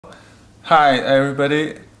Hi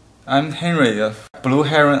everybody, I'm Henry of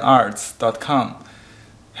blueheronarts.com.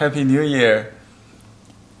 Happy New Year!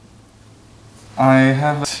 I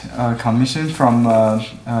have a commission from a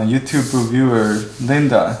YouTube viewer,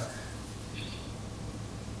 Linda,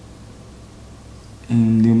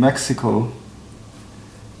 in New Mexico.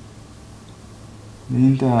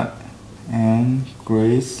 Linda and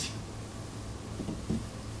Grace,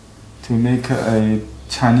 to make a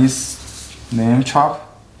Chinese name chop,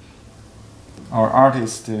 or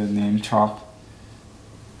artist name chop.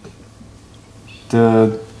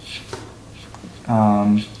 The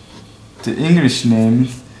English name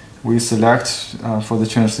we select for the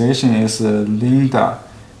translation is Linda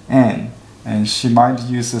Ann, and she might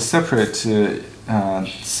use a separate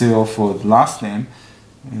seal for the last name,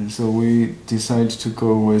 and so we decided to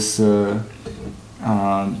go with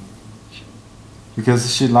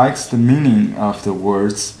because she likes the meaning of the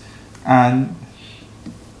words, and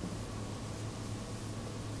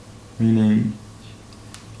meaning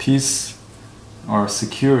peace or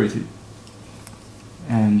security,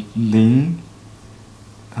 and Lin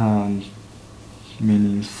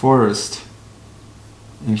meaning forest.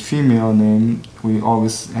 In female name, we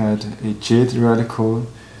always add a jade radical,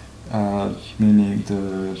 meaning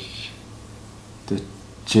the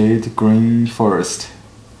jade green forest,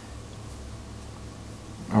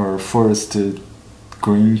 or forest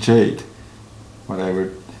green jade,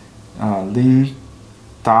 whatever. Lin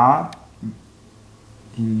Da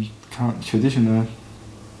in traditional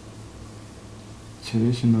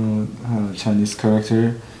Chinese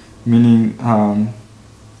character, meaning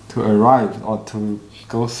to arrive or to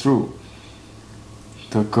go through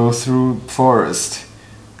forest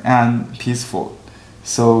and peaceful.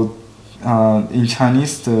 So in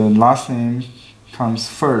Chinese, the last name comes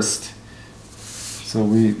first. So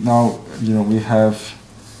we now we have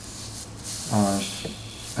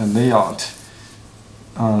a layout.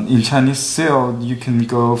 In Chinese seal, you can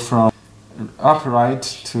go from up right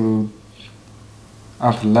to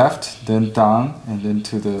up left, then down, and then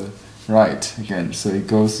to the right again. So it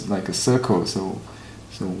goes like a circle. So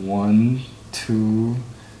 1, 2,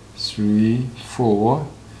 3, 4.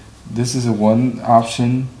 This is one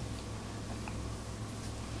option.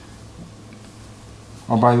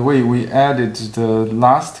 Oh, by the way, we added the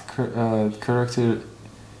last character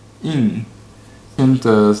in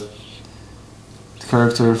the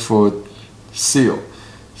character for seal.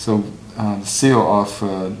 So the seal of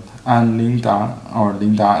An Linda or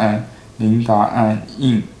Linda An, Linda An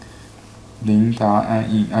Yin, Linda An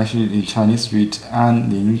Yin. Actually, in Chinese, read An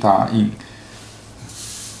Linda Yin.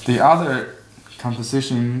 The other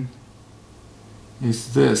composition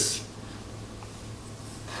is this.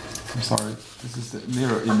 I'm sorry, this is the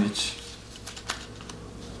mirror image.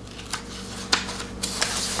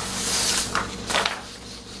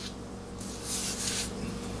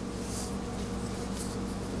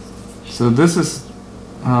 So this is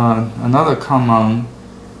another common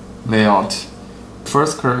layout.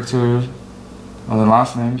 First character or the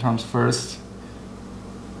last name comes first,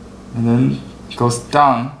 and then goes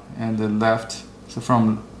down and the left. So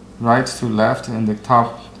from right to left and the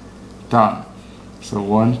top down. So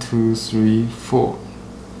 1, 2, 3, 4.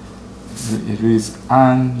 It reads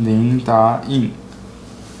An Ling Da Yin.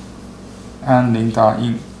 An Ling Da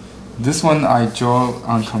Yin. This one I draw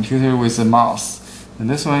on computer with a mouse. And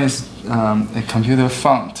this one is a computer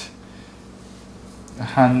font, a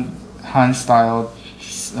hand-styled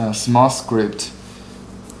small script.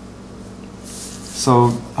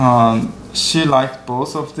 So she liked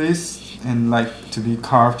both of these and liked to be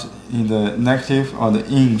carved in the negative or the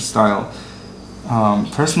yin style.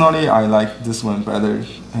 Personally, I like this one better,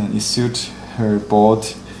 and it suits her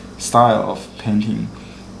bold style of painting.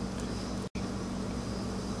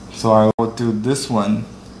 So I will do this one.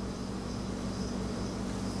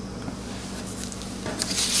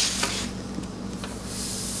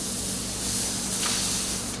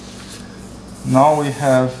 Now we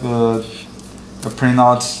have a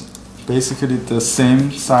printout basically the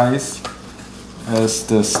same size as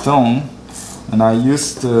the stone, and I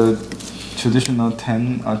used the traditional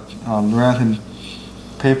 10 Deferent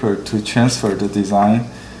paper to transfer the design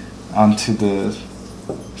onto the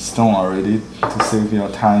stone already to save your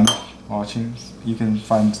time watching. You can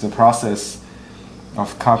find the process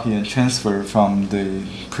of copy and transfer from the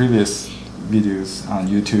previous videos on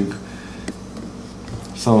YouTube.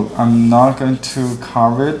 So I'm not going to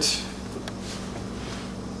carve it.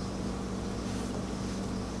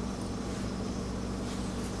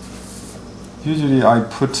 Usually I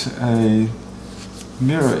put a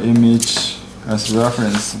mirror image as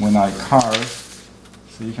reference when I carve,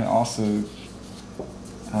 so you can also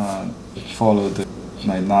follow the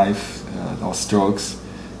my knife or strokes.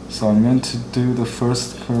 So I'm going to do the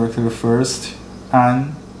first character first,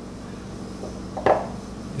 and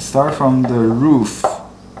start from the roof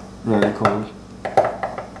radical.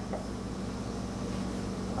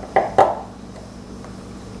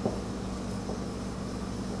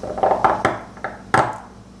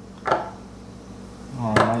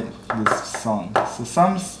 Alright, this song. So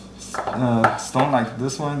some stone like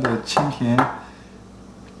this one, the pinyin,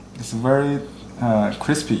 is very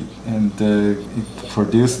crispy, and it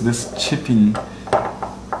produces this chipping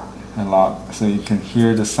a lot, so you can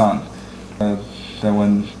hear the sound. That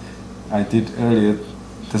one I did earlier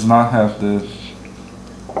does not have the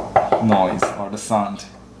noise or the sound,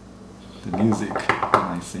 the music,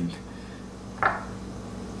 I think.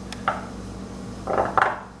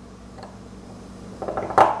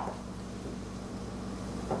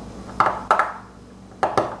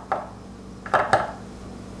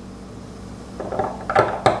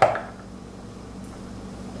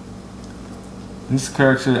 This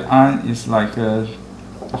character An is like a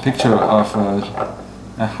picture of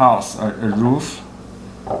a house, a roof,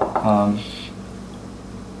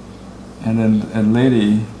 and then a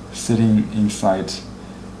lady sitting inside.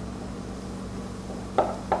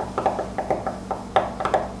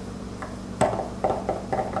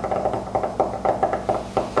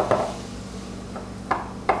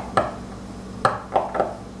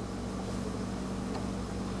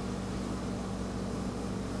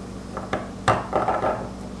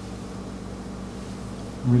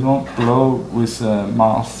 We don't blow with a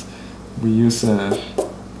mouth. We use a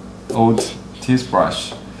old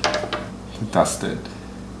toothbrush to dust it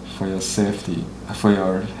for your safety, for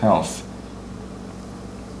your health.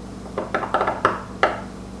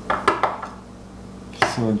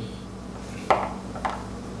 So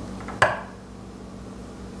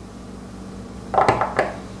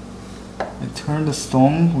I turn the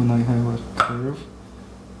stone when I have a curve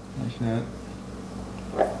like that.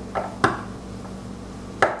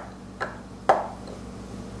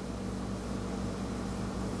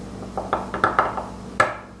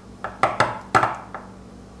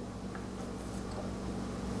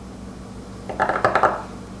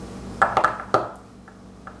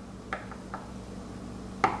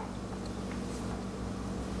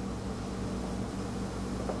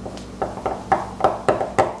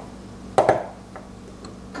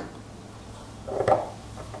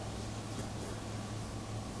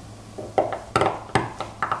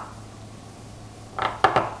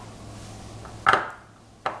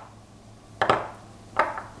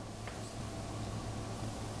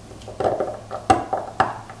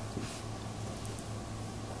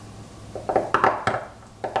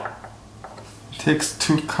 Takes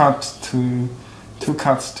two cuts to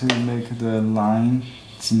make the line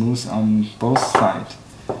smooth on both sides.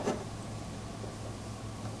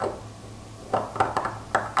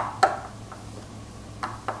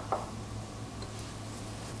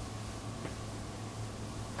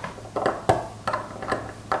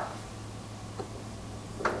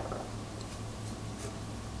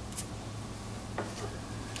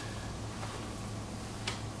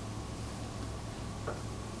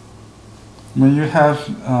 When you have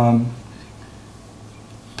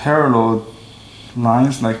parallel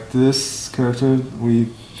lines like this character, we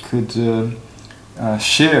could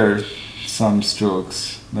share some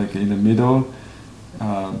strokes, like in the middle.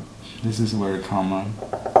 This is very common.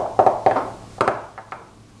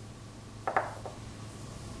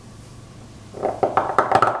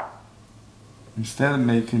 Instead of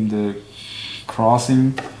making the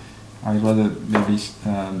crossing, I'd rather maybe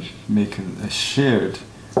make a shared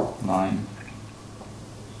line.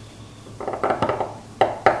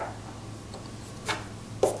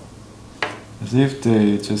 As if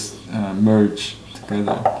they just merge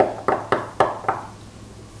together.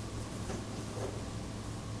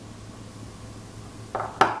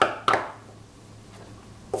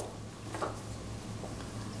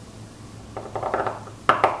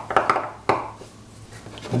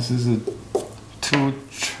 This is a two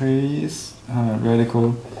trees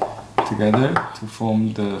radical together to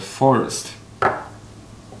form the forest.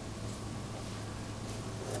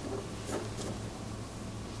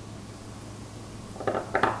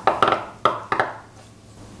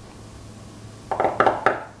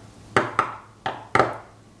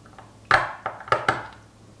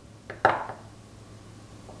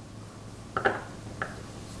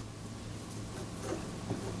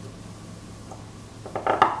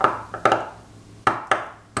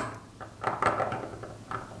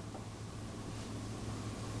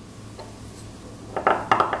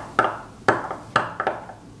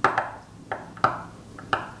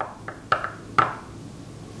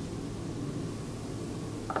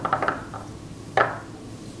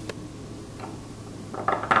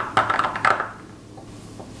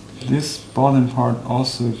 this bottom part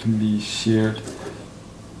also can be shared.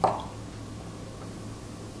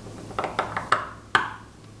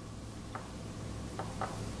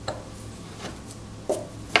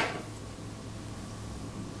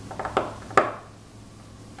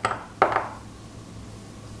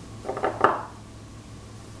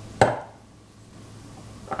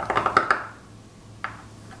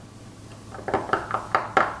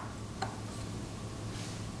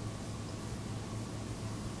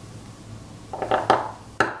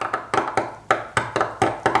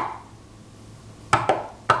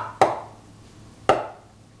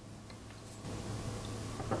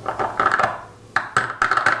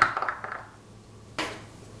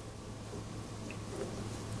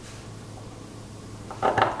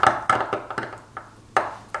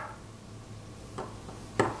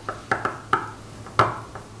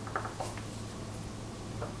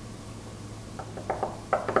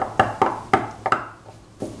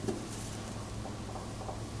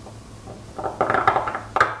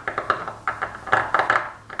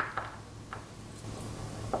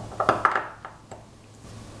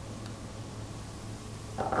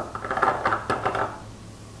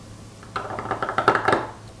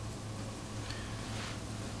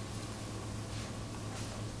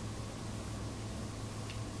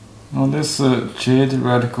 Now this jade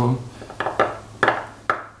radical,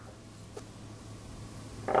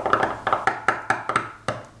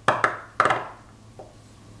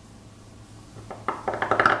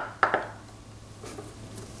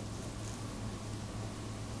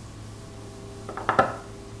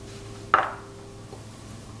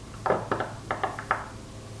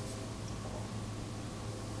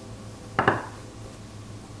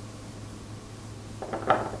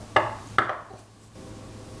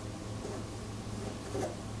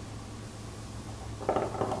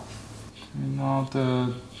 now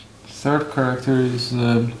the third character is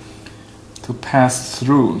to pass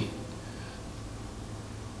through.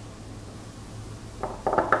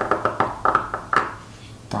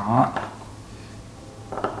 Da.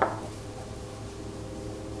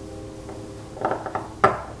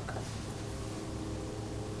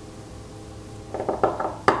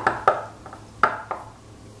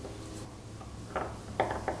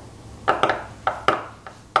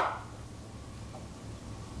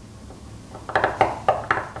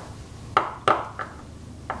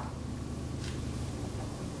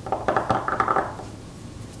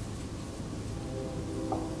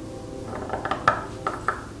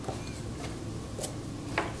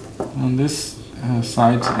 On this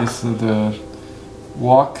side is the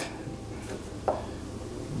walk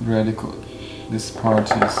radical. This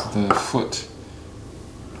part is the foot.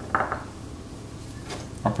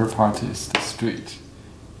 Upper part is the straight.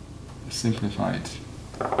 Simplified.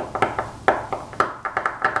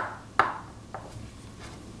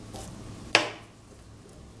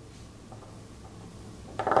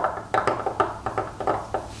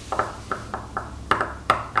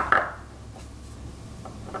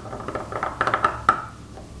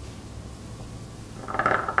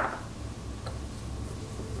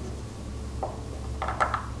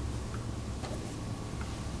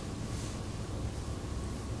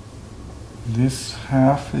 This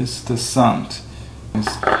half is the sound.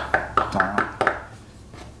 It's da.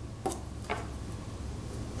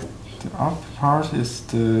 The upper part is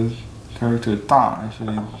the character da,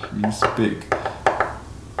 actually means big.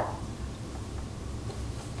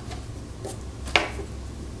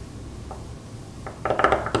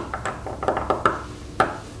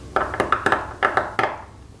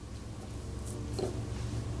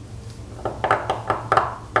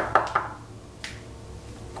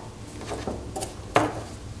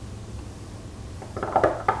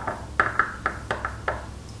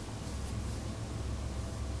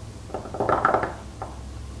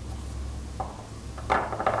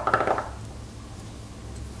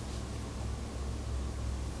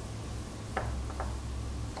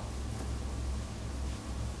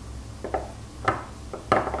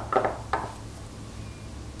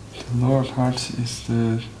 The lower part is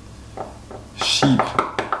the sheep.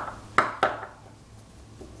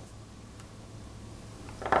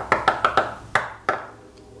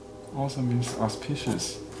 Also means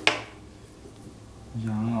auspicious.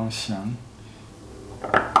 Yang or xiang.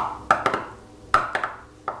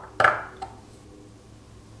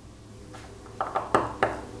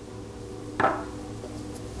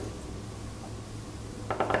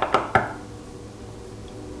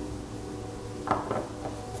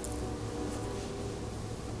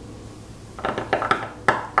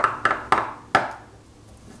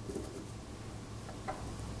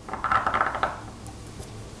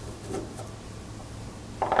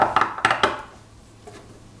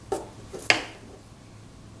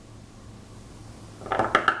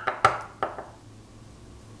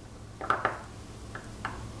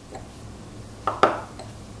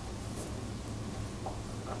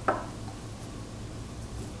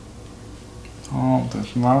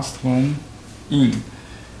 the last one, in,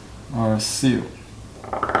 or seal.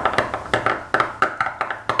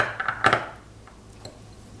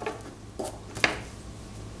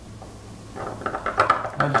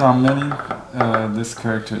 I've done many these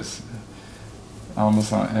characters,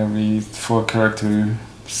 almost on every 4 character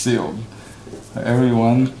seal. Every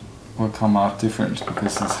one will come out different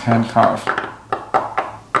because it's hand carved.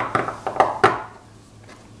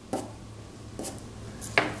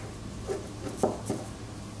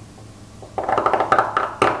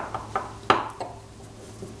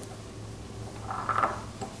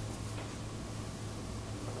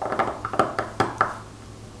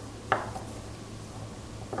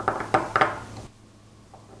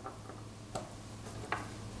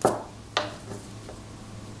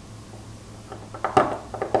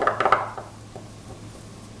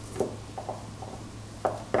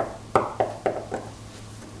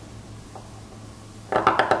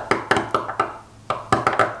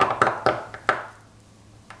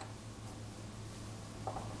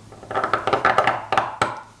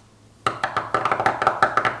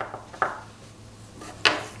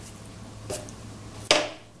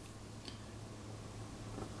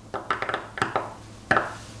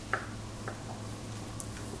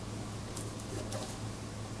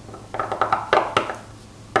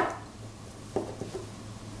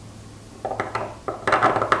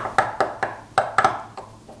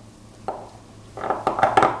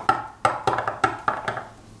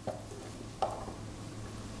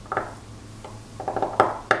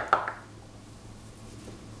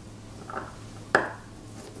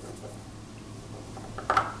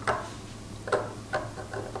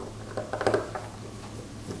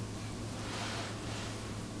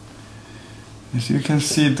 As you can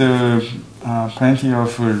see, there plenty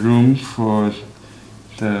of room for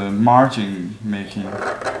the margin making.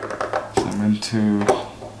 So I'm going to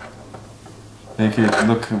make it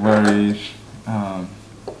look very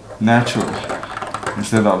natural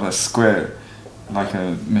instead of a square, like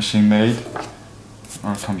a machine made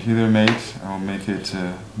or computer made. I'll make it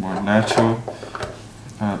more natural,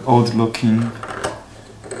 old looking,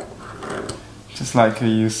 just like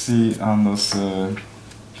you see on those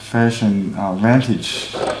fashion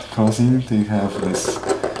vintage clothing. They have these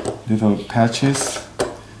little patches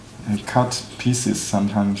and cut pieces,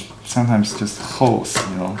 sometimes just holes,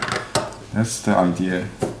 you know. That's the idea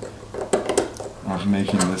of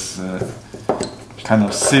making this kind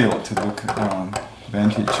of seal to look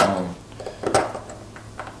vintage or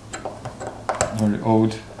very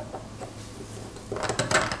old.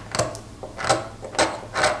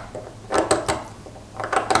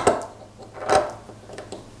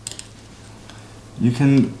 You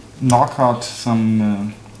can knock out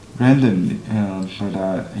some randomly,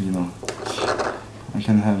 but you know, I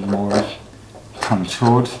can have more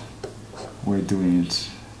controlled way doing it.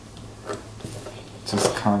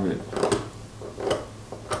 Just carve it.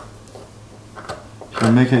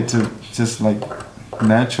 And make it just like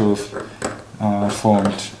natural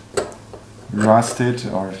formed, rusted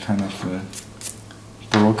or kind of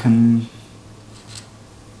broken.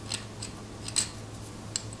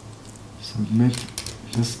 So make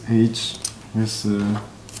this edge with a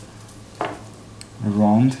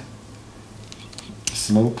round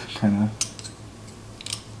slope, kind of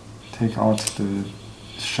take out the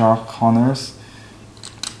sharp corners.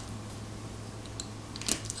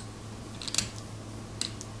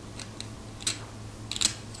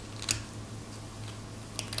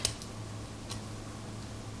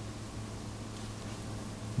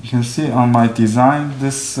 You can see on my design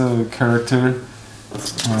this character.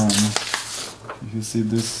 If you see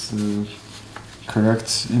this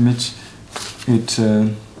correct image, it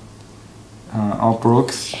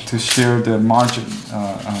outbroke to share the margin.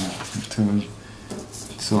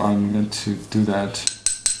 So I'm going to do that.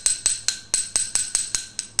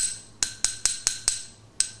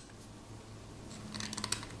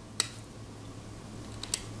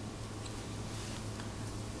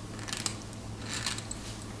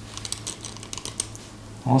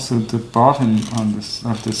 Also, the bottom on this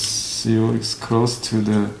of this seal is close to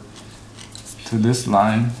this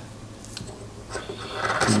line,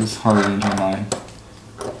 to this horizontal line.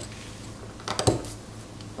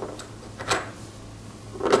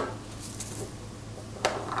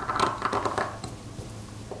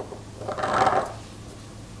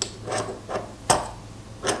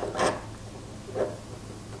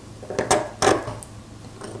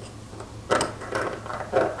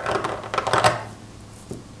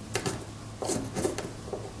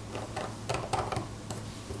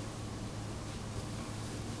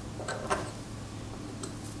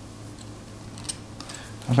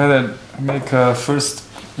 I better make a first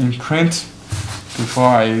imprint before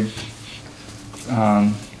I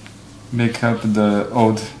make up the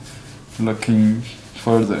old looking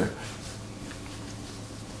further.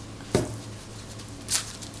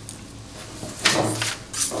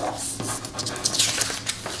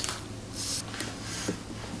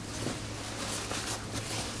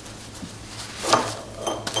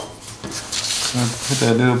 I put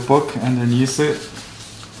a little book underneath it.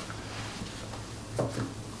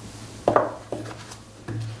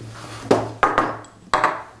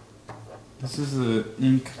 This is the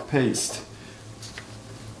ink paste.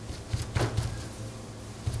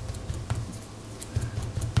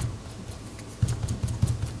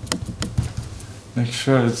 Make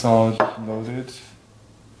sure it's all loaded.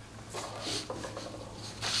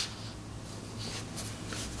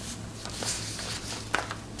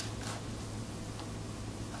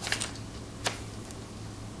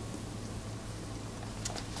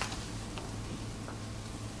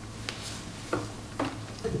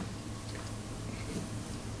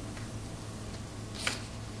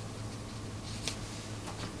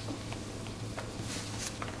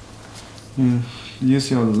 You use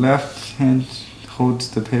your left hand, hold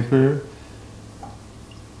the paper,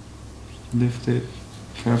 lift it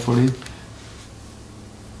carefully.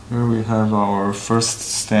 Here we have our first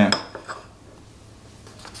stamp.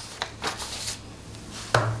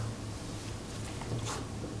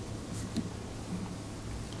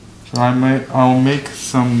 So I'll make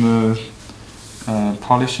some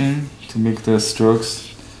polishing to make the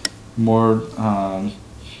strokes more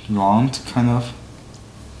round, kind of,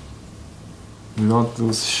 without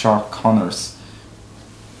those sharp corners.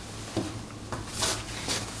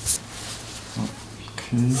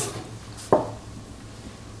 Okay.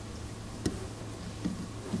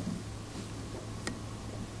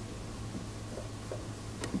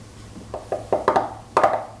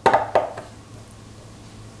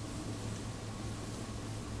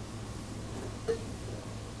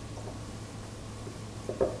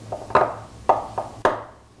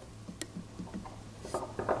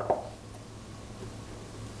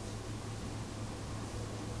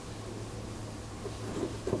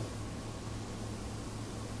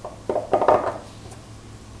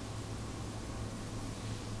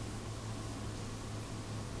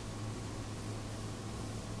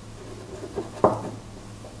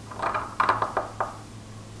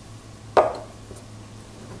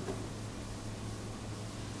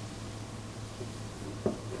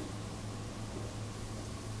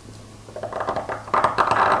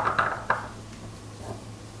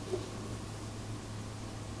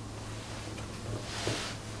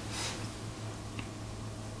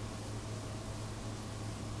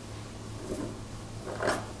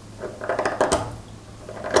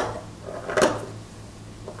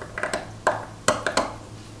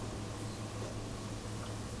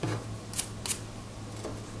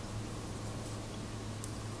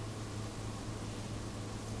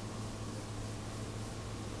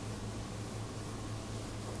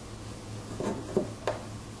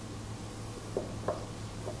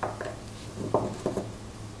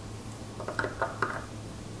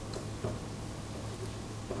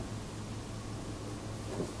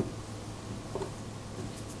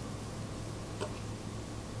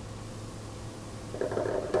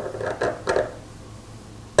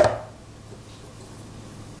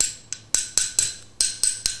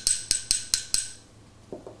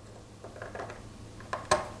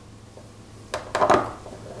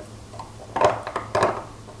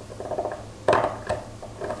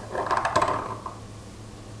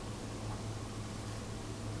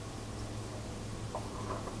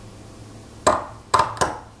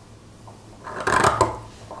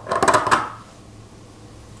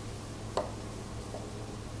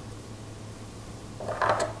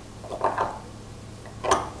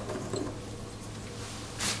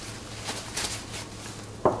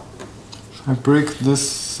 I break this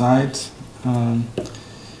side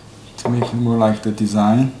to make it more like the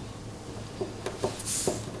design.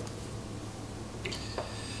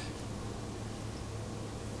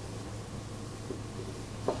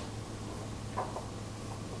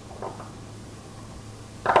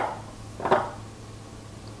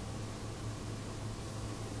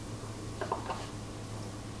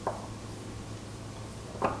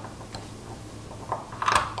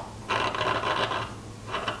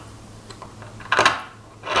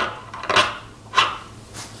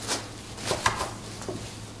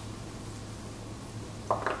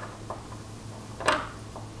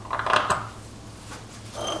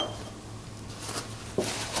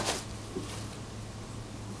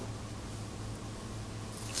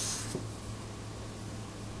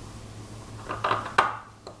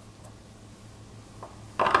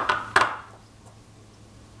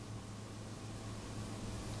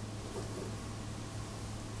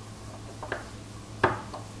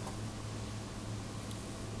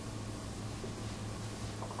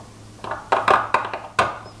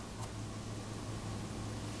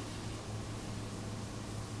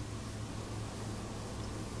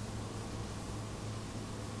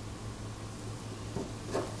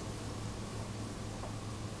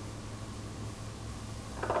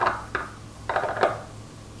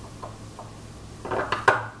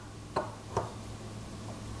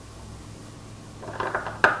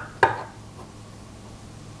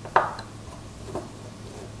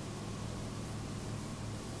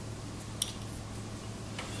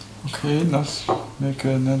 Okay, let's make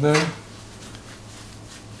another.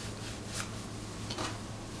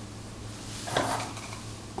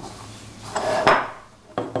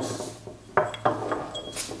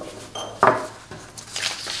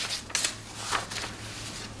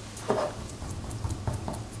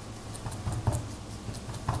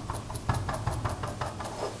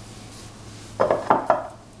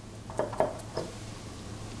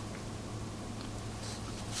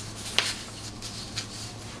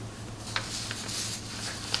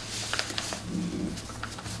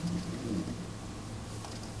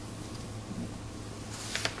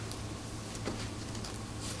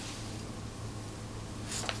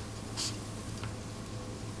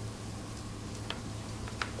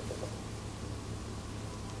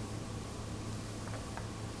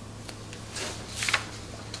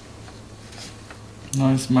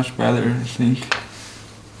 Now it's much better, I think.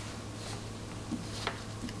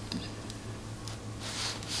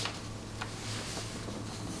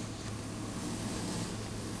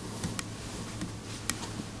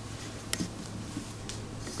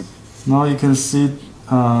 Now you can see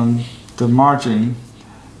the margin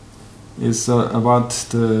is about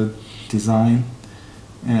the design,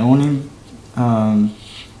 and only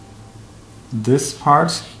this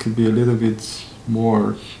part could be a little bit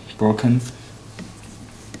more broken,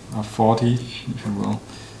 faulty, if you will.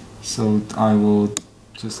 So I will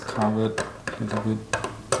just cover it a little bit.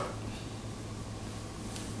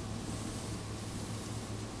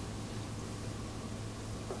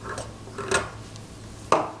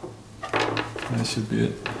 That should be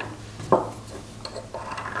it.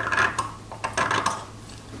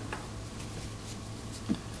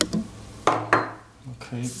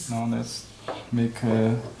 Okay, now let's make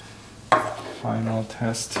a final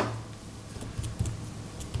test.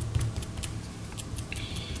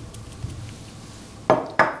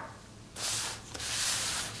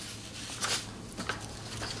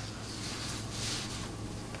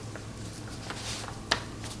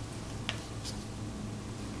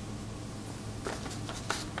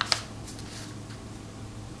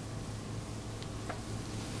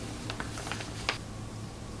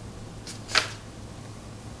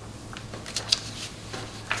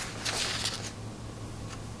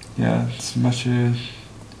 Yeah, it's much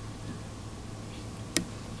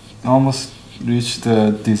almost reached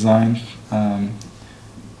the design I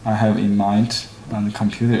have in mind on the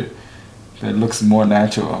computer, but it looks more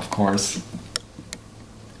natural, of course.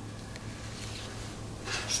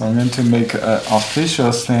 So I'm going to make an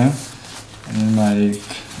official stamp in my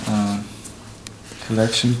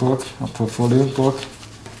collection book, a portfolio book.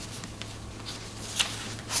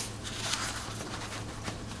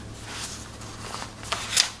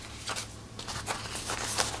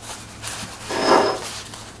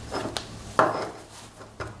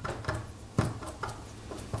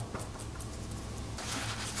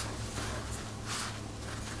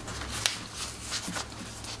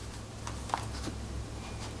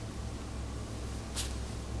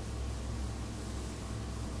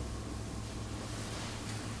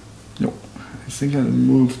 Nope, I think I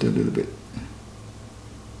moved a little bit.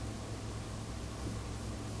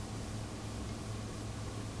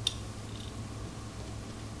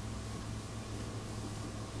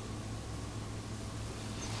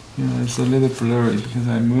 Yeah, it's a little blurry because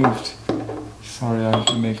I moved. Sorry, I have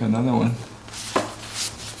to make another one.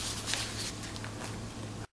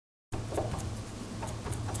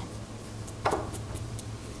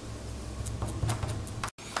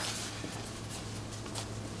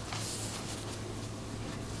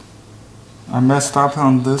 I messed up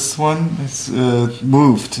on this one. It's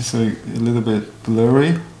moved, so a little bit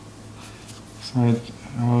blurry. So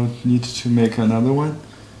I'll need to make another one.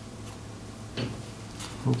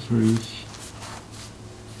 Hopefully.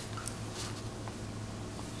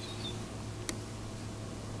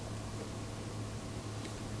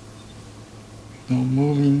 No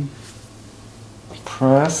moving.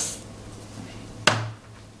 Press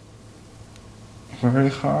very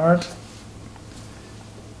hard.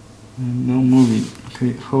 And no moving.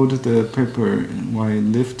 Okay, hold the paper while you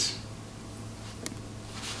lift.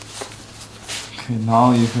 Okay,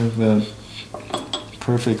 now you have a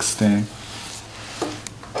perfect stamp.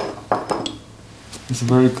 It's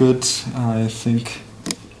very good, I think.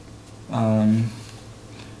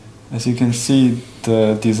 As you can see,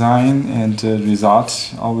 the design and the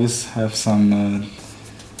result always have some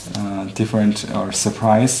different or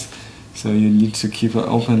surprise. So you need to keep an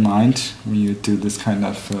open mind when you do this kind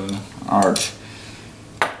of art.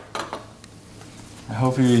 I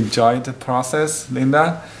hope you enjoyed the process,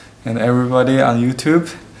 Linda, and everybody on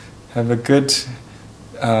YouTube. Have a good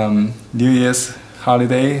New Year's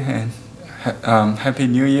holiday and Happy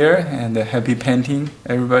New Year and happy painting,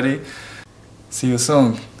 everybody. See you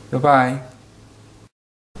soon. Goodbye.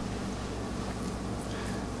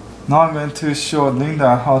 Now I'm going to show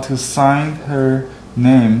Linda how to sign her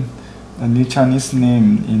name, a new Chinese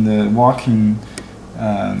name, in the walking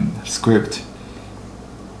script.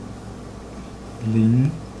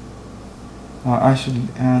 Lin. I should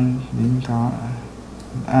end Linda.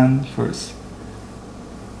 Anne first.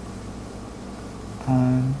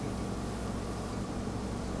 Anne.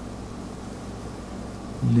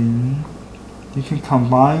 Lin. You can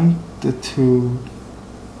combine the two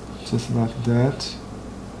just like that.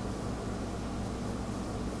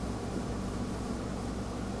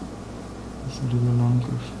 It's a little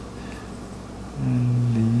longer.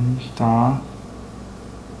 And Linda.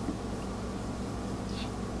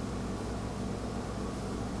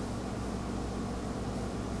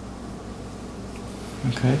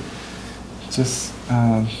 Okay, just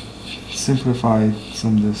simplify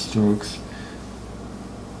some of the strokes.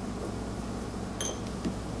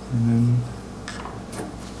 And then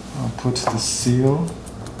I'll put the seal.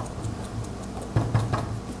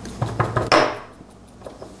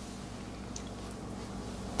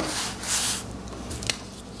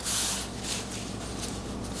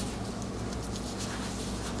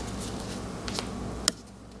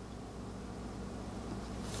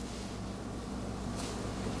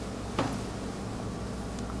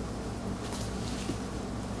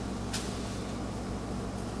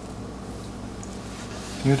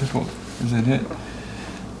 Beautiful, isn't it?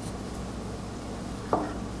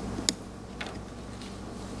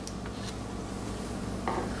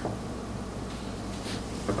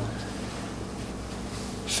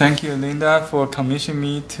 Thank you, Linda, for commissioning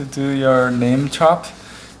me to do your name chop,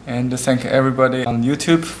 and thank everybody on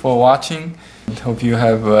YouTube for watching. I hope you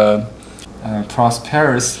have a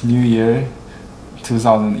prosperous New Year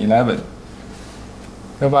 2011.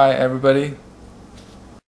 Goodbye, everybody.